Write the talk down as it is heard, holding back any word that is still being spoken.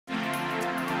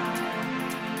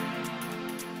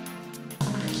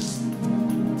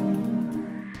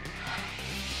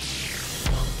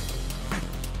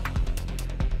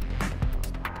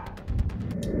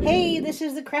this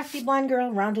is the Crafty Blind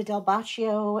Girl, Ronda Del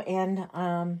Boccio,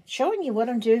 and showing you what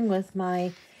I'm doing with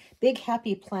my Big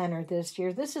Happy Planner this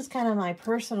year. This is kind of my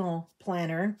personal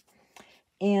planner,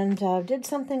 and did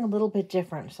something a little bit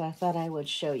different, so I thought I would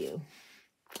show you.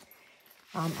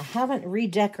 I haven't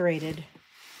redecorated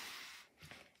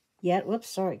yet. Whoops,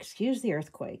 sorry, excuse the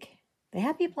earthquake. The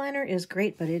Happy Planner is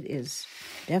great, but it is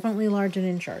definitely large and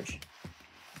in charge.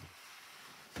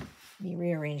 Let me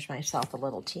rearrange myself a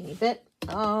little teeny bit.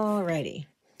 Alrighty.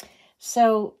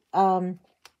 So,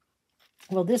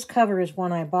 well, this cover is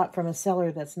one I bought from a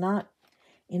seller that's not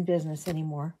in business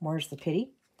anymore. More's the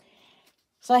pity.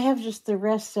 So I have just the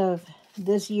rest of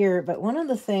this year, but one of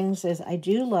the things is I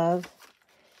do love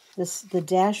the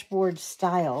dashboard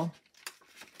style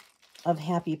of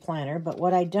Happy Planner, but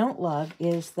what I don't love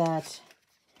is that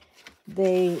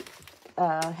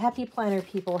Happy Planner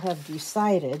people have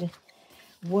decided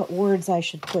what words I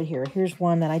should put here. Here's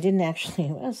one that I didn't actually,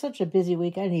 it was such a busy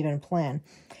week, I didn't even plan.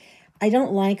 I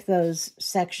don't like those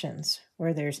sections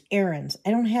where there's errands. I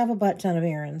don't have a ton of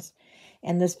errands.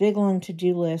 And this big long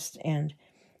to-do list and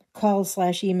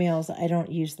calls/emails, I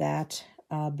don't use that.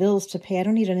 Bills to pay, I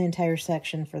don't need an entire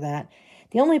section for that.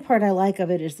 The only part I like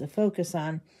of it is the focus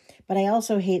on, but I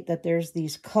also hate that there's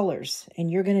these colors,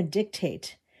 and you're going to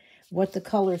dictate what the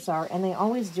colors are, and they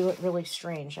always do it really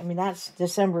strange. I mean, that's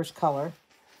December's color,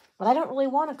 but I don't really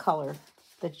want a color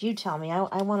that you tell me.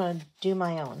 I want to do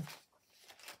my own.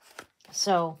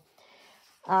 So,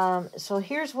 so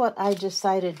here's what I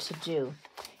decided to do.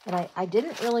 And I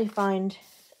didn't really find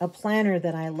a planner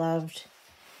that I loved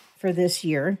for this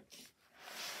year.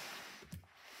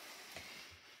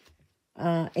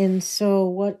 And so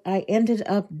what I ended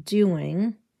up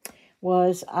doing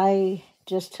was I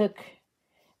just took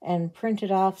and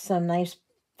printed off some nice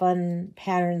fun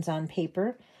patterns on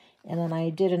paper. And then I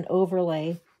did an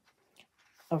overlay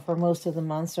for most of the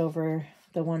months over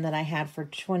the one that I had for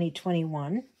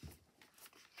 2021.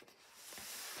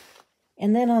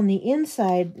 And then on the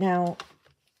inside, now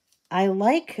I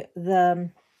like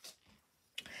there's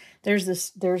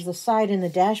the side in the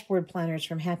dashboard planners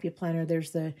from Happy Planner.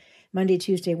 There's the Monday,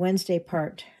 Tuesday, Wednesday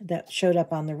part that showed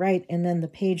up on the right. And then the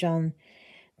page on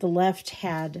the left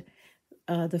had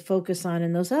the focus on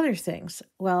and those other things.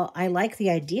 Well, I like the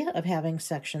idea of having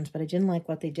sections, but I didn't like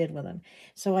what they did with them.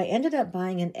 So I ended up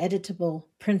buying an editable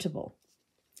printable.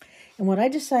 And what I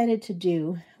decided to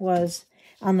do was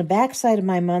on the back side of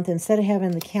my month, instead of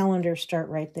having the calendar start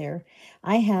right there,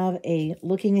 I have a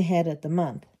looking ahead at the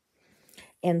month.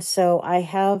 And so I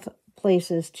have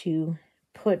places to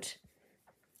put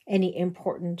any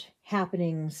important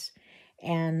happenings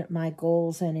and my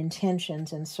goals and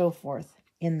intentions and so forth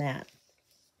in that.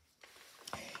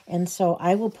 And so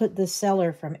I will put the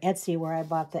seller from Etsy where I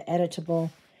bought the editable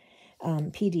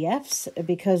PDFs,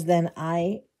 because then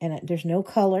there's no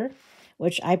color,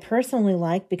 which I personally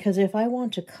like, because if I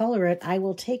want to color it, I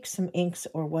will take some inks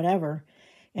or whatever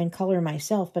and color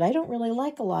myself. But I don't really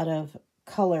like a lot of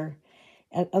color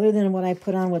other than what I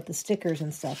put on with the stickers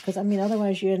and stuff. Because, I mean,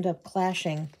 otherwise you end up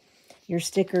clashing your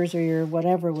stickers or your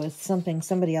whatever with something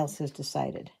somebody else has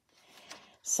decided.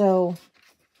 So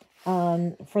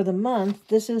for the month,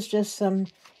 this is just some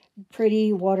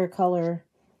pretty watercolor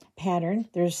pattern.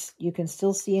 You can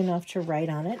still see enough to write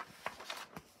on it.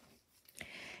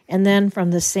 And then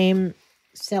from the same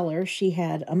seller, she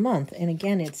had a month. And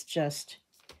again, it's just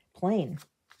plain,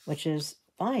 which is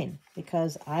fine,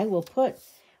 because I will put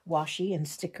washi and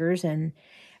stickers, and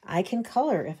I can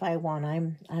color if I want.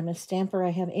 I'm a stamper,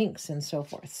 I have inks and so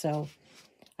forth. So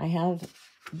I have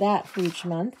that for each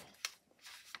month.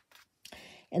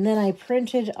 And then I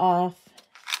printed off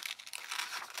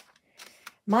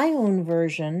my own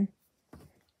version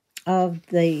of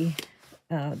the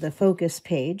focus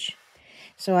page.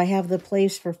 So I have the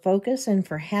place for focus and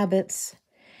for habits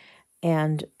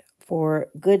and for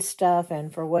good stuff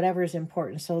and for whatever's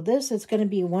important. So this is going to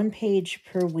be 1 page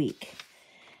per week.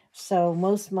 So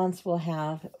most months will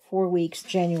have 4 weeks.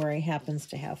 January happens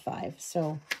to have 5.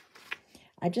 So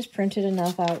I just printed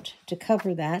enough out to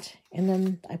cover that, and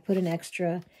then I put an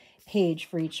extra page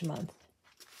for each month.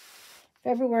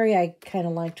 February, I kind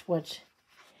of liked what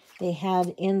they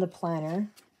had in the planner,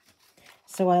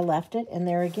 so I left it, and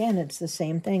there again, it's the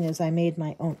same thing as I made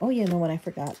my own. Oh, you know what I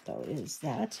forgot, though, is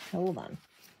that, hold on.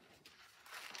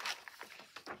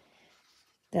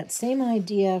 That same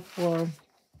idea for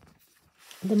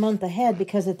the month ahead,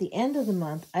 because at the end of the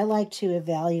month, I like to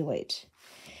evaluate.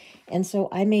 And so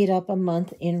I made up a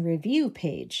month in review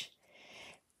page.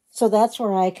 So that's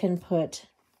where I can put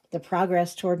the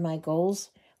progress toward my goals,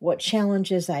 what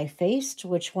challenges I faced,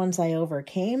 which ones I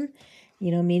overcame,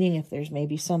 you know, meaning if there's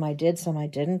maybe some I did, some I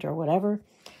didn't, or whatever.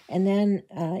 And then,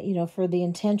 you know, for the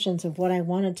intentions of what I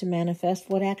wanted to manifest,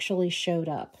 what actually showed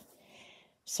up.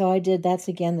 So I did, that's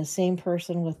again the same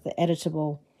person with the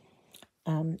editable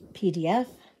PDF.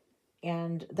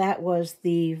 And that was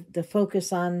the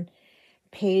focus on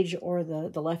page, or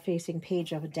the left-facing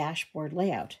page of a dashboard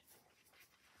layout.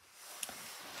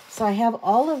 So I have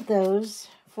all of those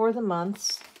for the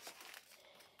months.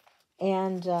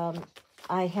 And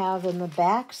I have in the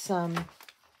back some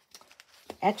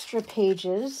extra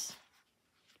pages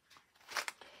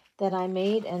that I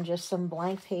made, and just some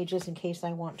blank pages in case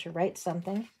I want to write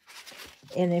something.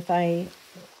 And if I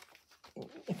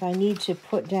need to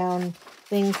put down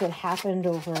things that happened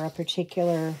over a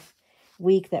particular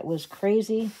week that was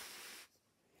crazy,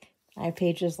 I have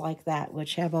pages like that,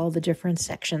 which have all the different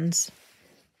sections.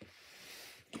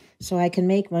 So I can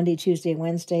make Monday, Tuesday,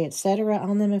 Wednesday, etc.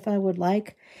 on them if I would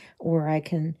like, or I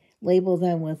can label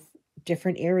them with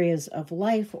different areas of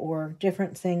life or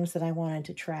different things that I wanted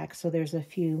to track. So there's a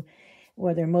few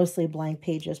where they're mostly blank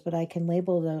pages, but I can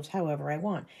label those however I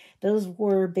want. Those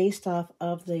were based off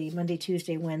of the Monday,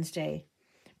 Tuesday, Wednesday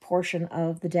portion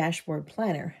of the dashboard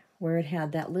planner, where it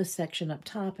had that list section up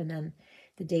top and then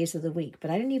the days of the week.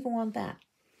 But I didn't even want that.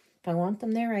 If I want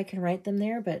them there, I can write them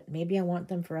there, but maybe I want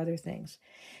them for other things.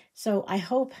 So I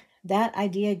hope that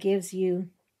idea gives you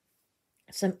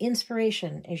some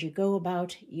inspiration as you go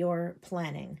about your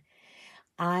planning.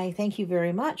 I thank you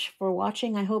very much for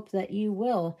watching. I hope that you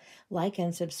will like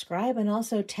and subscribe, and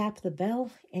also tap the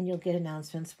bell, and you'll get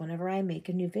announcements whenever I make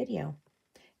a new video.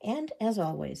 And as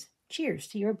always, cheers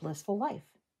to your blissful life.